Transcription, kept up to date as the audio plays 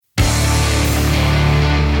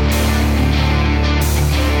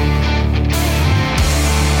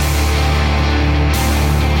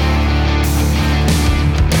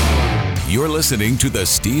listening to the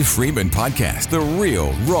Steve Freeman Podcast, the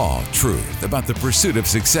real, raw truth about the pursuit of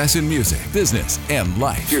success in music, business, and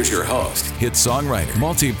life. Here's your host, hit songwriter,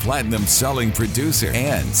 multi-platinum selling producer,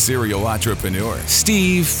 and serial entrepreneur,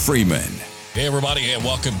 Steve Freeman. Hey, everybody, and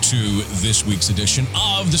welcome to this week's edition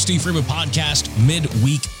of the Steve Freeman Podcast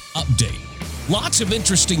Midweek Update. Lots of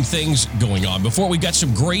interesting things going on. Before we got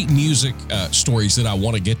some great music stories that I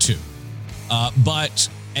want to get to. But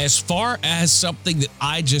as far as something that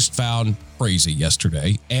I just found crazy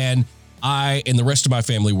yesterday, and I and the rest of my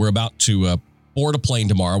family, we're about to board a plane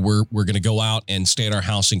tomorrow. We're going to go out and stay at our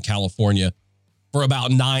house in California for about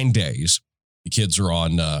 9 days. The kids are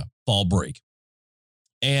on fall break.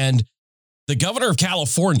 And the governor of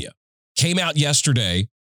California came out yesterday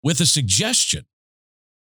with a suggestion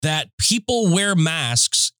that people wear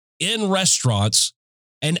masks in restaurants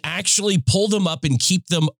and actually pull them up and keep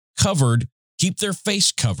them covered, keep their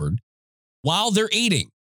face covered while they're eating.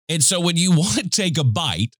 And so when you want to take a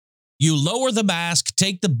bite, you lower the mask,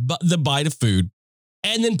 take the bite of food,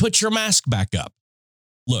 and then put your mask back up.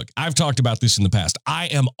 Look, I've talked about this in the past. I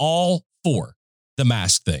am all for the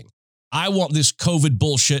mask thing. I want this COVID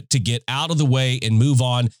bullshit to get out of the way and move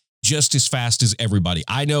on just as fast as everybody.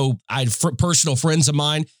 I know personal friends of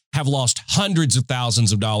mine have lost hundreds of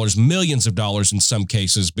thousands of dollars, millions of dollars in some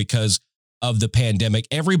cases because of the pandemic.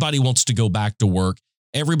 Everybody wants to go back to work.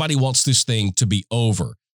 Everybody wants this thing to be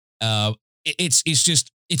over.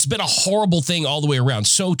 It's been a horrible thing all the way around.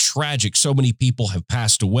 So tragic. So many people have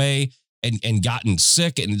passed away and gotten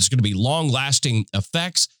sick, and it's going to be long-lasting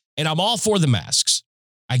effects. And I'm all for the masks.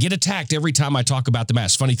 I get attacked every time I talk about the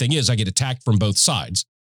mask. Funny thing is, I get attacked from both sides,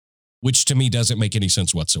 which to me doesn't make any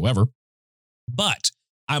sense whatsoever. But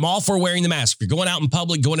I'm all for wearing the mask. If you're going out in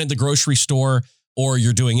public, going in the grocery store, or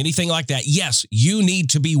you're doing anything like that, yes, you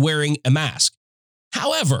need to be wearing a mask.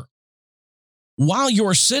 However, while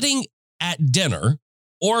you're sitting at dinner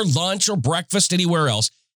or lunch or breakfast anywhere else,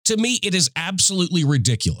 to me, it is absolutely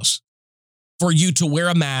ridiculous for you to wear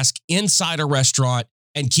a mask inside a restaurant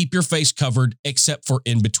and keep your face covered except for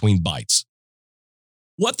in between bites.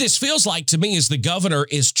 What this feels like to me is the governor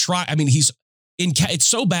is it's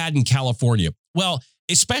so bad in California. Well,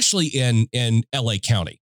 especially in LA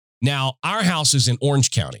County. Now, our house is in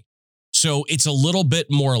Orange County, so it's a little bit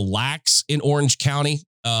more lax in Orange County,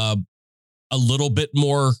 a little bit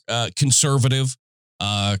more conservative.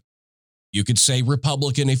 You could say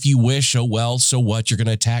Republican if you wish. Oh, well, so what? You're going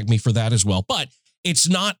to attack me for that as well. But it's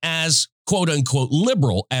not as quote unquote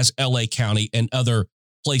liberal as LA County and other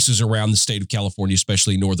places around the state of California,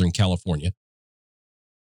 especially Northern California.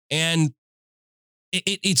 And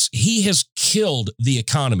he has killed the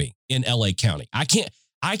economy in LA County. I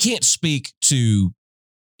can't speak to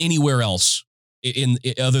anywhere else in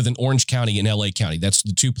other than Orange County and LA County. That's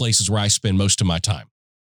the two places where I spend most of my time.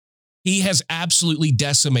 He has absolutely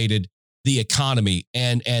decimated the economy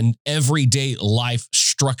and everyday life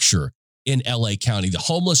structure in LA County. The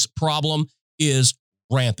homeless problem is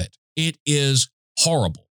rampant. It is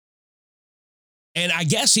horrible. And I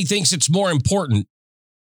guess he thinks it's more important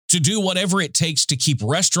to do whatever it takes to keep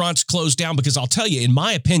restaurants closed down, because I'll tell you, in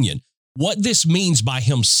my opinion, what this means by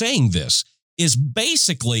him saying this is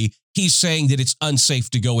basically he's saying that it's unsafe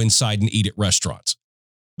to go inside and eat at restaurants.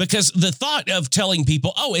 Because the thought of telling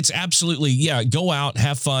people, oh, it's absolutely, yeah, go out,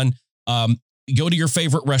 have fun, go to your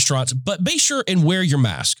favorite restaurants, but be sure and wear your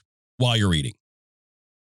mask while you're eating.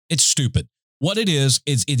 It's stupid. What it is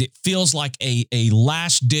it feels like a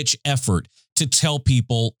last-ditch effort to tell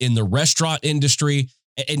people in the restaurant industry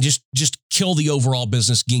and just kill the overall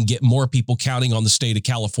business and get more people counting on the state of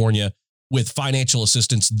California with financial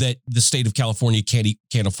assistance that the state of California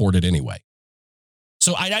can't afford it anyway.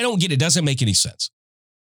 So I don't get it. It doesn't make any sense.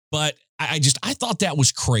 But I thought that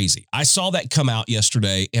was crazy. I saw that come out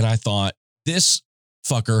yesterday and I thought, this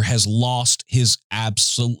fucker has lost his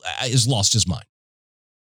mind.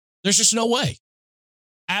 There's just no way.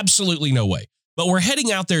 Absolutely no way. But we're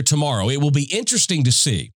heading out there tomorrow. It will be interesting to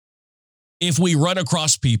see if we run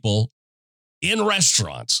across people in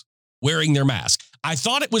restaurants wearing their mask. I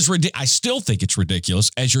thought it was ridiculous. I still think it's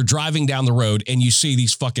ridiculous as you're driving down the road and you see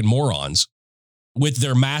these fucking morons with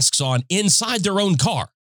their masks on inside their own car.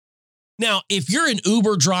 Now, if you're an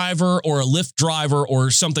Uber driver or a Lyft driver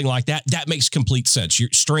or something like that, that makes complete sense.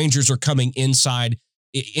 Strangers are coming inside,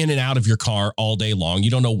 in and out of your car all day long.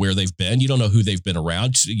 You don't know where they've been. You don't know who they've been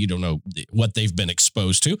around. You don't know what they've been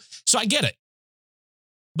exposed to. So I get it.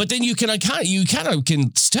 But then you kind of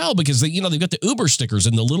can tell because they've got the Uber stickers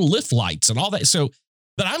and the little Lyft lights and all that. So,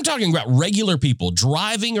 but I'm talking about regular people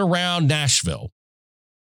driving around Nashville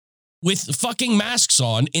with fucking masks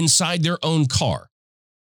on inside their own car.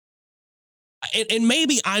 And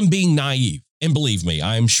maybe I'm being naive, And believe me,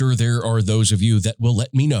 I'm sure there are those of you that will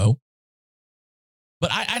let me know.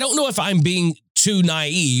 But I don't know if I'm being too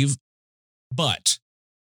naive, but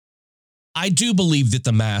I do believe that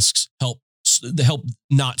the masks help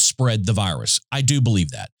not spread the virus. I do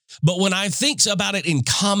believe that. But when I think about it in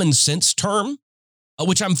common sense term,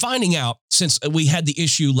 which I'm finding out since we had the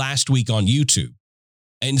issue last week on YouTube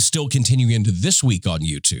and still continuing into this week on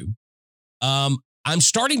YouTube, I'm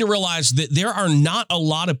starting to realize that there are not a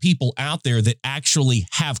lot of people out there that actually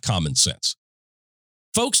have common sense.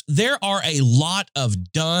 Folks, there are a lot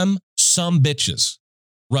of dumb sumbitches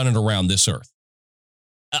running around this earth.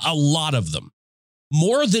 A lot of them.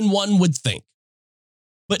 More than one would think.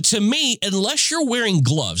 But to me, unless you're wearing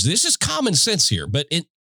gloves, this is common sense here, but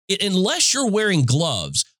unless you're wearing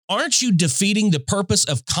gloves, aren't you defeating the purpose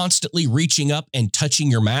of constantly reaching up and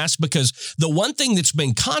touching your mask? Because the one thing that's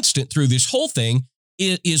been constant through this whole thing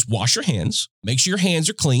is wash your hands, make sure your hands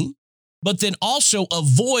are clean, but then also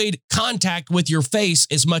avoid contact with your face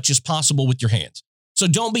as much as possible with your hands. So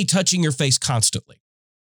don't be touching your face constantly.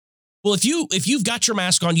 Well, if you've got your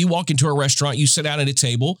mask on, you walk into a restaurant, you sit down at a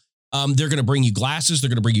table, they're going to bring you glasses, they're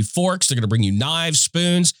going to bring you forks, they're going to bring you knives,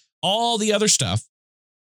 spoons, all the other stuff.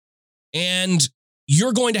 And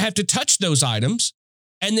you're going to have to touch those items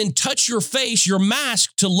and then touch your face, your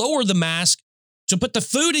mask to lower the mask, to put the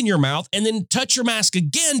food in your mouth, and then touch your mask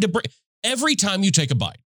again every time you take a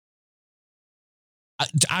bite.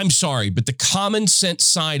 I'm sorry, but the common sense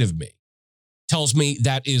side of me tells me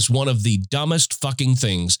that is one of the dumbest fucking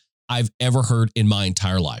things I've ever heard in my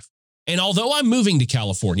entire life. And although I'm moving to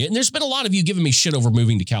California, and there's been a lot of you giving me shit over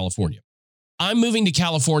moving to California, I'm moving to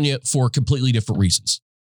California for completely different reasons.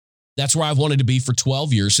 That's where I've wanted to be for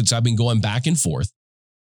 12 years since I've been going back and forth.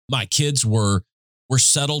 My kids were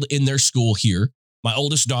settled in their school here. My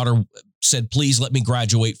oldest daughter said, please let me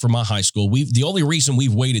graduate from my high school. The only reason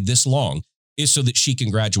we've waited this long is so that she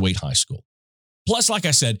can graduate high school. Plus, like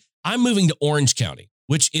I said, I'm moving to Orange County,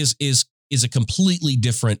 which is a completely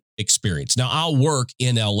different experience. Now, I'll work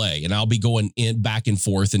in LA and I'll be going in back and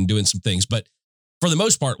forth and doing some things. But for the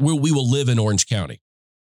most part, we will live in Orange County.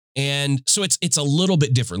 And so it's a little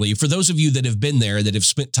bit differently. For those of you that have been there, that have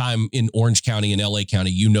spent time in Orange County and LA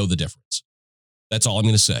County, you know the difference. That's all I'm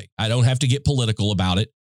going to say. I don't have to get political about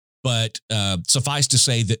it, but suffice to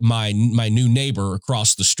say that my new neighbor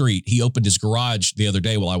across the street, he opened his garage the other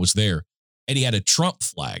day while I was there, and he had a Trump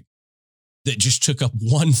flag that just took up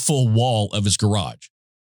one full wall of his garage.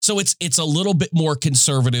 So it's a little bit more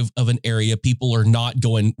conservative of an area. People are not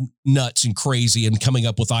going nuts and crazy and coming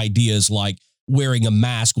up with ideas like wearing a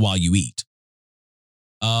mask while you eat.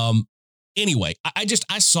 Anyway,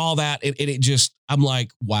 I saw that and it just, I'm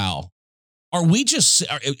like, wow. Are they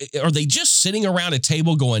just sitting around a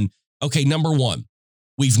table going, okay, number one,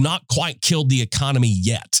 we've not quite killed the economy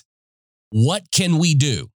yet. What can we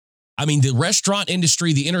do? I mean, the restaurant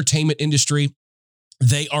industry, the entertainment industry,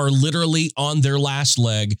 they are literally on their last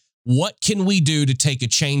leg. What can we do to take a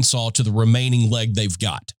chainsaw to the remaining leg they've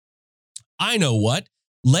got? I know what.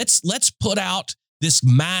 Let's put out this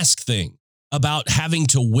mask thing about having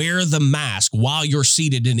to wear the mask while you're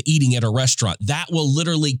seated and eating at a restaurant. That will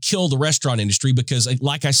literally kill the restaurant industry because,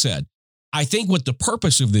 like I said, I think what the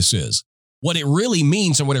purpose of this is, what it really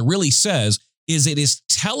means and what it really says is it is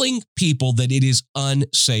telling people that it is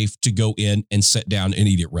unsafe to go in and sit down and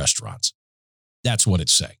eat at restaurants. That's what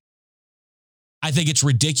it's saying. I think it's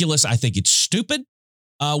ridiculous. I think it's stupid.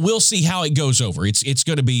 We'll see how it goes over. It's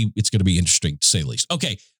going to be interesting to say the least.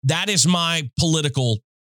 Okay, that is my political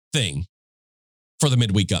thing for the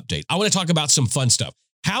midweek update. I want to talk about some fun stuff.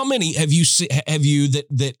 How many have you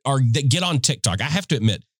that get on TikTok? I have to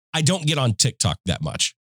admit, I don't get on TikTok that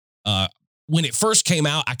much. When it first came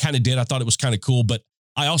out, I kind of did. I thought it was kind of cool, but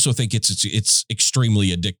I also think it's extremely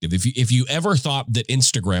addictive. If you ever thought that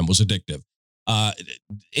Instagram was addictive,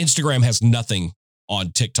 Instagram has nothing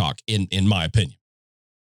on TikTok in my opinion.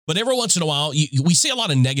 But every once in a while, we see a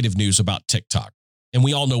lot of negative news about TikTok, and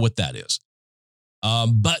we all know what that is.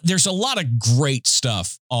 But there's a lot of great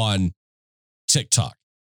stuff on TikTok.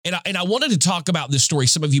 And I wanted to talk about this story.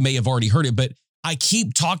 Some of you may have already heard it, but I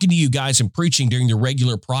keep talking to you guys and preaching during the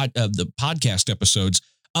regular the podcast episodes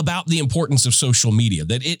about the importance of social media,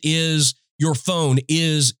 that it is your phone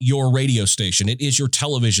is your radio station. It is your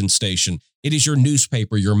television station. It is your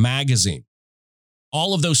newspaper, your magazine.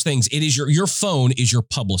 All of those things. It is your phone is your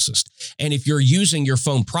publicist. And if you're using your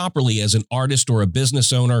phone properly as an artist or a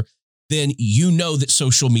business owner, then you know that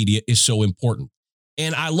social media is so important.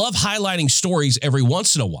 And I love highlighting stories every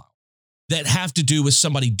once in a while that have to do with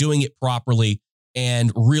somebody doing it properly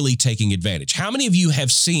and really taking advantage. How many of you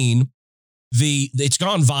have seen It's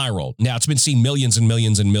gone viral. Now it's been seen millions and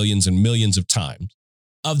millions and millions and millions of times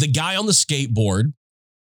of the guy on the skateboard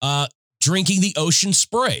drinking the ocean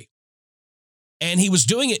spray. And he was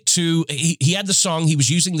doing it he had the song, he was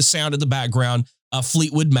using the sound in the background of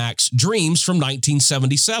Fleetwood Mac's Dreams from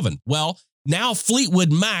 1977. Well, now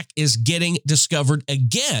Fleetwood Mac is getting discovered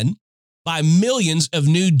again by millions of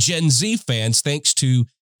new Gen Z fans thanks to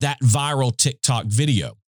that viral TikTok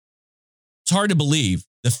video. It's hard to believe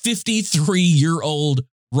the 53-year-old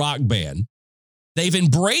rock band, they've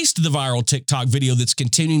embraced the viral TikTok video that's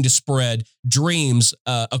continuing to spread Dreams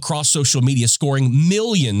across social media, scoring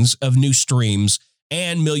millions of new streams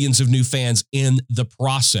and millions of new fans in the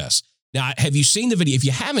process. Now, have you seen the video? If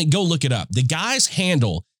you haven't, go look it up. The guy's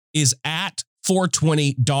handle is at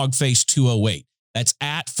 420 Dogface 208. That's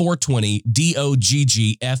at 420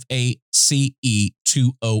 DOGGFACE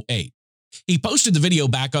 208. He posted the video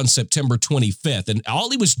back on September 25th, and all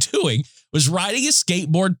he was doing was riding his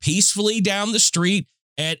skateboard peacefully down the street,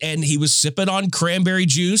 and he was sipping on cranberry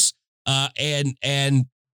juice and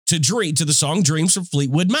to the song Dreams from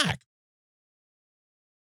Fleetwood Mac.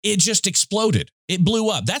 It just exploded. It blew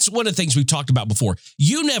up. That's one of the things we've talked about before.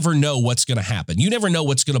 You never know what's going to happen. You never know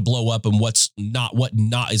what's going to blow up and what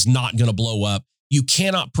is not going to blow up. You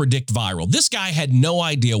cannot predict viral. This guy had no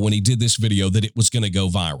idea when he did this video that it was going to go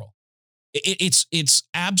viral. It's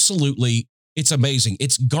absolutely, it's amazing.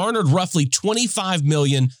 It's garnered roughly 25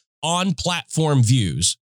 million on-platform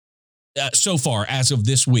views so far as of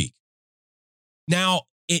this week. Now,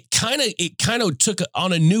 it kind of took it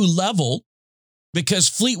on a new level because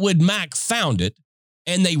Fleetwood Mac found it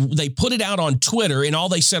and they put it out on Twitter, and all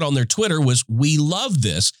they said on their Twitter was, "We love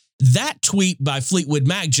this." That tweet by Fleetwood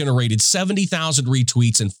Mac generated 70,000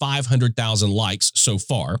 retweets and 500,000 likes so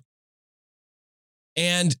far.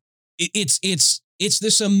 And it's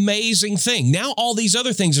this amazing thing. Now all these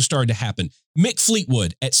other things are starting to happen. Mick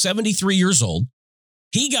Fleetwood, at 73 years old,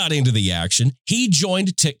 he got into the action. He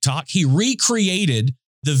joined TikTok. He recreated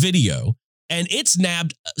the video, and it's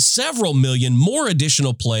nabbed several million more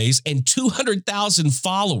additional plays and 200,000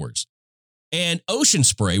 followers. And Ocean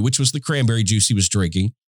Spray, which was the cranberry juice he was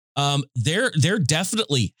drinking, they're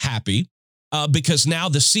definitely happy because now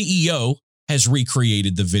the CEO has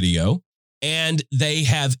recreated the video, and they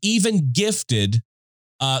have even gifted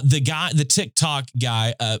the TikTok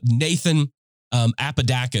guy, Nathan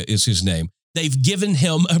Apodaca is his name. They've given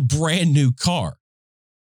him a brand new car.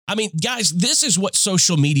 I mean, guys, this is what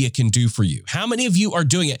social media can do for you. How many of you are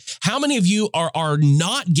doing it? How many of you are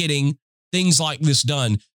not getting things like this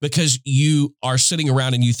done because you are sitting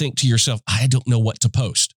around and you think to yourself, I don't know what to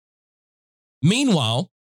post?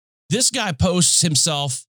 Meanwhile, this guy posts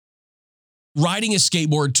himself riding a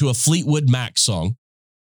skateboard to a Fleetwood Mac song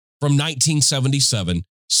from 1977,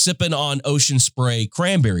 sipping on Ocean Spray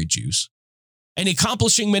cranberry juice, and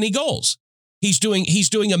accomplishing many goals. He's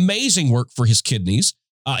doing amazing work for his kidneys.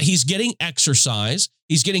 He's getting exercise.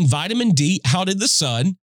 He's getting vitamin D out in the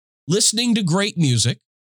sun, listening to great music,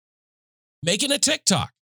 making a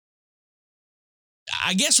TikTok.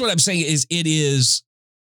 I guess what I'm saying is it is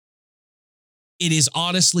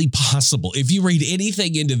honestly possible. If you read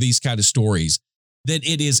anything into these kind of stories, that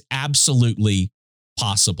it is absolutely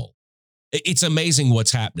possible. It's amazing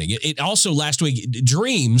what's happening. It also, last week,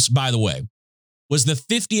 Dreams, by the way, was the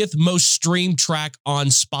 50th most streamed track on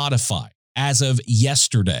Spotify as of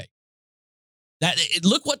yesterday.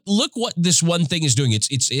 Look what this one thing is doing.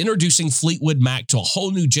 It's introducing Fleetwood Mac to a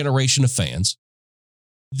whole new generation of fans.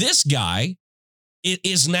 This guy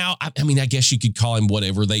is now, I mean, I guess you could call him what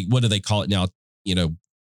do they call it now?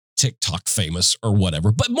 TikTok famous or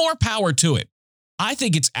whatever, but more power to it. I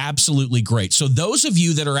think it's absolutely great. So those of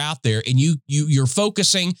you that are out there and you're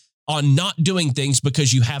focusing on not doing things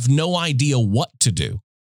because you have no idea what to do,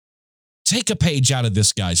 take a page out of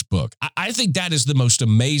this guy's book. I think that is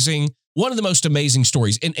one of the most amazing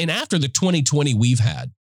stories. And after the 2020 we've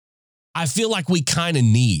had, I feel like we kind of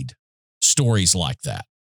need stories like that.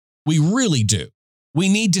 We really do. We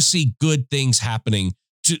need to see good things happening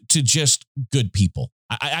to just good people.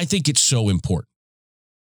 I think it's so important.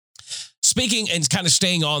 Speaking and kind of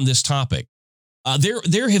staying on this topic,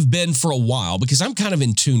 there have been for a while, because I'm kind of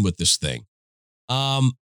in tune with this thing.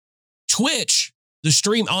 Twitch,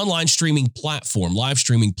 the online streaming platform, live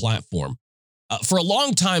streaming platform, for a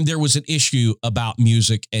long time there was an issue about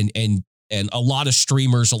music, and a lot of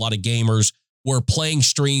streamers, a lot of gamers were playing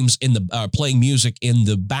playing music in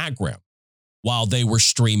the background while they were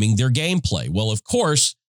streaming their gameplay. Well, of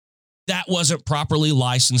course, that wasn't properly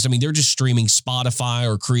licensed. I mean, they're just streaming Spotify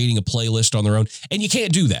or creating a playlist on their own, and you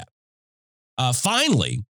can't do that.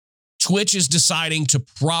 Finally, Twitch is deciding to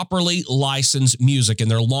properly license music, and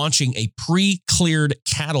they're launching a pre-cleared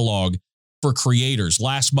catalog for creators.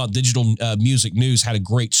 Last month, Digital Music News had a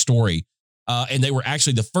great story, and they were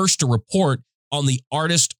actually the first to report on the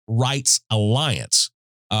Artist Rights Alliance.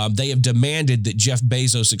 They have demanded that Jeff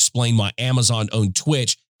Bezos explain why Amazon-owned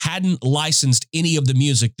Twitch hadn't licensed any of the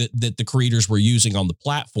music that the creators were using on the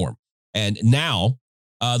platform. And now,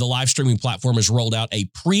 the live streaming platform has rolled out a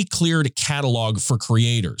pre-cleared catalog for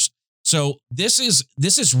creators. So this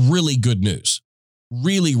is really good news.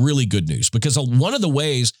 Really, really good news, because one of the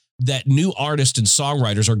ways that new artists and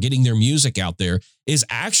songwriters are getting their music out there is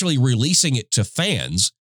actually releasing it to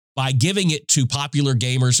fans by giving it to popular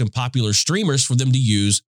gamers and popular streamers for them to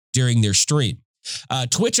use during their stream.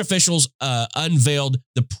 Twitch officials unveiled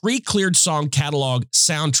the pre-cleared song catalog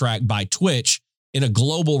soundtrack by Twitch in a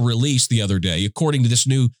global release the other day. According to this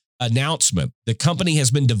new announcement, the company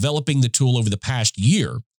has been developing the tool over the past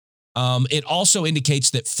year. It also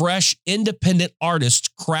indicates that fresh, independent artists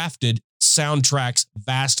crafted soundtrack's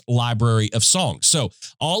vast library of songs. So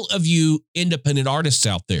all of you independent artists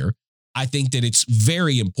out there, I think that it's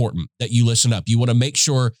very important that you listen up. You want to make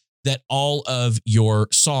sure that all of your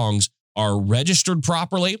songs are registered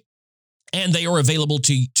properly and they are available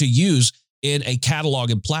to use in a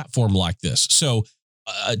catalog and platform like this. So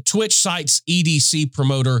Twitch cites EDC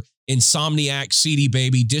promoter Insomniac, CD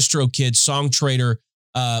Baby, DistroKid, Songtradr,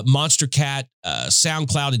 Monster Cat,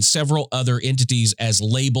 SoundCloud, and several other entities as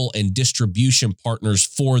label and distribution partners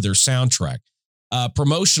for their soundtrack.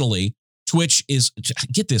 Promotionally, Twitch is,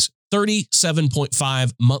 get this,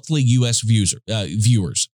 37.5 monthly U.S.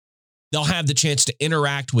 viewers. They'll have the chance to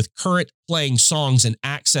interact with current playing songs and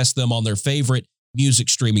access them on their favorite music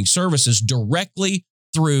streaming services directly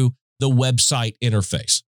through the website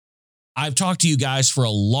interface. I've talked to you guys for a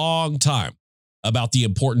long time about the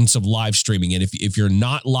importance of live streaming. And if you're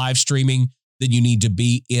not live streaming, then you need to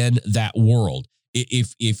be in that world.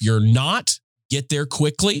 If you're not, get there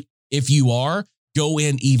quickly. If you are, go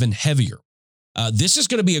in even heavier. This is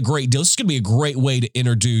going to be a great deal. This is going to be a great way to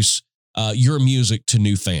introduce your music to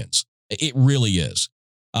new fans. It really is.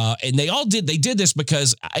 And they did this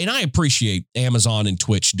because, and I appreciate Amazon and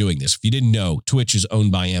Twitch doing this. If you didn't know, Twitch is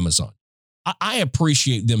owned by Amazon. I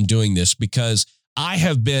appreciate them doing this because I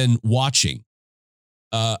have been watching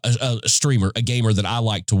a streamer, a gamer that I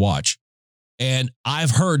like to watch. And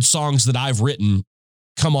I've heard songs that I've written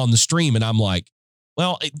come on the stream. And I'm like,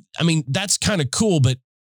 well, I mean, that's kind of cool, but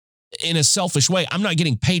in a selfish way, I'm not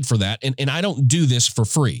getting paid for that. And I don't do this for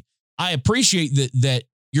free. I appreciate that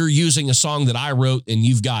you're using a song that I wrote and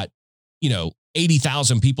you've got,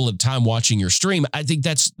 80,000 people at a time watching your stream. I think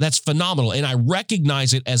that's phenomenal. And I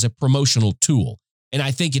recognize it as a promotional tool. And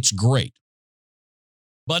I think it's great.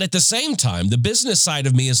 But at the same time, the business side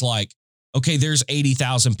of me is like, okay, there's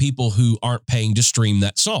 80,000 people who aren't paying to stream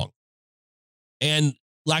that song. And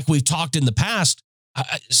like we've talked in the past,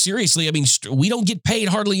 seriously, I mean, we don't get paid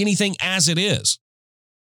hardly anything as it is.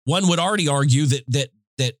 One would already argue that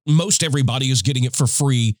most everybody is getting it for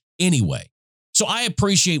free anyway. So I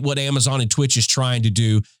appreciate what Amazon and Twitch is trying to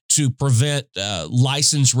do to prevent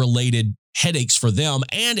license-related headaches for them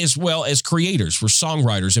and as well as creators, for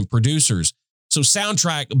songwriters and producers. So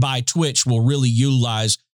Soundtrack by Twitch will really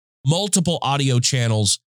utilize multiple audio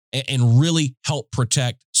channels and really help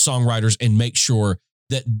protect songwriters and make sure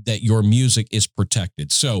that your music is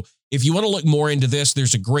protected. So if you want to look more into this,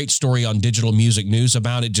 there's a great story on Digital Music News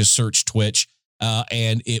about it. Just search Twitch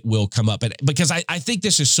and it will come up. And because I think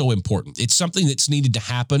this is so important. It's something that's needed to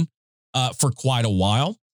happen for quite a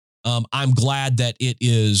while. I'm glad that it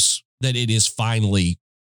is finally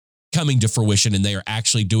coming to fruition and they are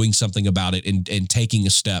actually doing something about it and taking a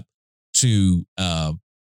step to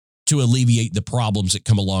alleviate the problems that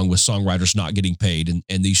come along with songwriters not getting paid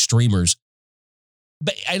and these streamers.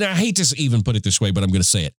 But, and I hate to even put it this way, but I'm going to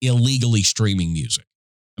say it, illegally streaming music.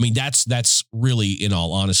 I mean, that's really, in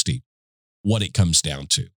all honesty, what it comes down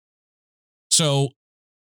to. So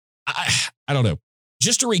I don't know.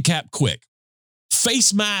 Just to recap quick,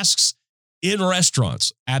 face masks in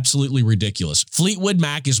restaurants, absolutely ridiculous. Fleetwood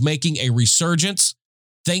Mac is making a resurgence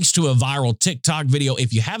thanks to a viral TikTok video.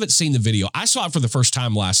 If you haven't seen the video, I saw it for the first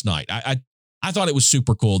time last night. I thought it was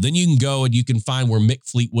super cool. Then you can go and you can find where Mick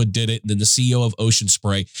Fleetwood did it. And then the CEO of Ocean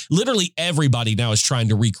Spray. Literally everybody now is trying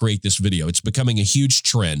to recreate this video. It's becoming a huge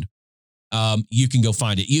trend. You can go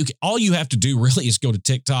find it. All you have to do really is go to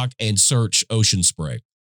TikTok and search Ocean Spray.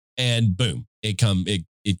 And boom, it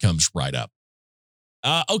comes right up.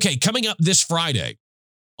 Okay, coming up this Friday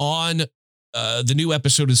on the new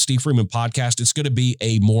episode of the Steve Freeman Podcast, it's going to be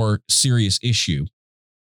a more serious issue.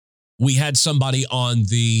 We had somebody on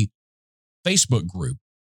the Facebook group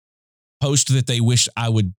post that they wish I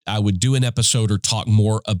would do an episode or talk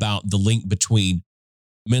more about the link between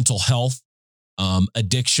mental health,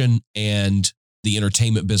 addiction, and the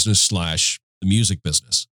entertainment business / the music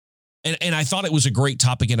business. And I thought it was a great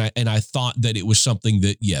topic, and I thought that it was something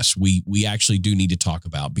that, yes, we actually do need to talk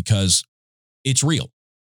about because it's real.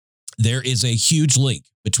 There is a huge link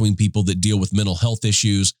between people that deal with mental health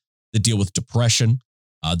issues, that deal with depression,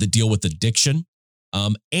 that deal with addiction,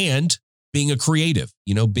 and being a creative,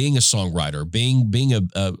 being a songwriter, being a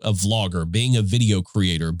vlogger, being a video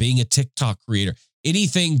creator, being a TikTok creator,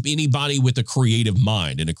 anybody with a creative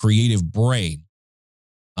mind and a creative brain.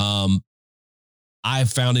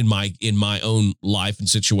 I've found in my own life and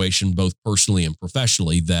situation, both personally and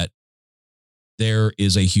professionally, that there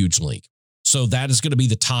is a huge link. So that is going to be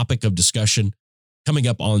the topic of discussion coming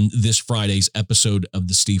up on this Friday's episode of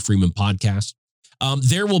the Steve Freeman Podcast.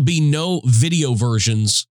 There will be no video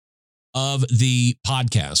versions of the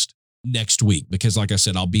podcast next week because, like I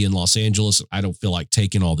said, I'll be in Los Angeles. I don't feel like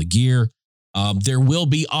taking all the gear. There will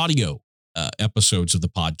be audio episodes of the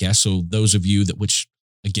podcast. So those of you which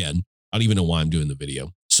again, I don't even know why I'm doing the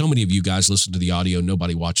video. So many of you guys listen to the audio.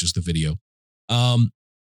 Nobody watches the video.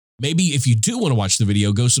 Maybe if you do want to watch the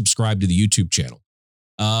video, go subscribe to the YouTube channel.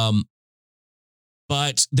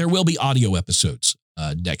 But there will be audio episodes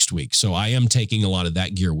next week. So I am taking a lot of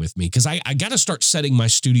that gear with me because I got to start setting my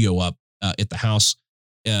studio up at the house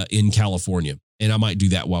in California. And I might do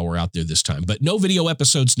that while we're out there this time. But no video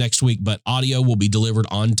episodes next week, but audio will be delivered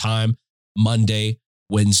on time Monday,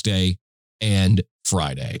 Wednesday, and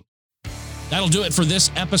Friday. That'll do it for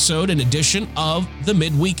this episode and edition of the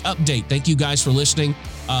Midweek Update. Thank you guys for listening.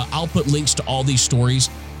 I'll put links to all these stories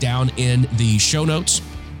down in the show notes.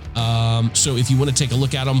 So if you want to take a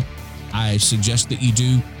look at them, I suggest that you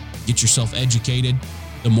do. Get yourself educated.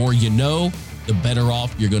 The more you know, the better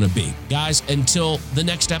off you're going to be. Guys, until the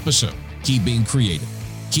next episode, keep being creative,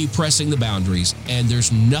 keep pressing the boundaries, and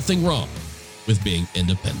there's nothing wrong with being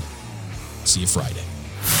independent. See you Friday.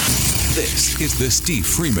 This is the Steve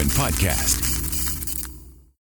Freeman Podcast.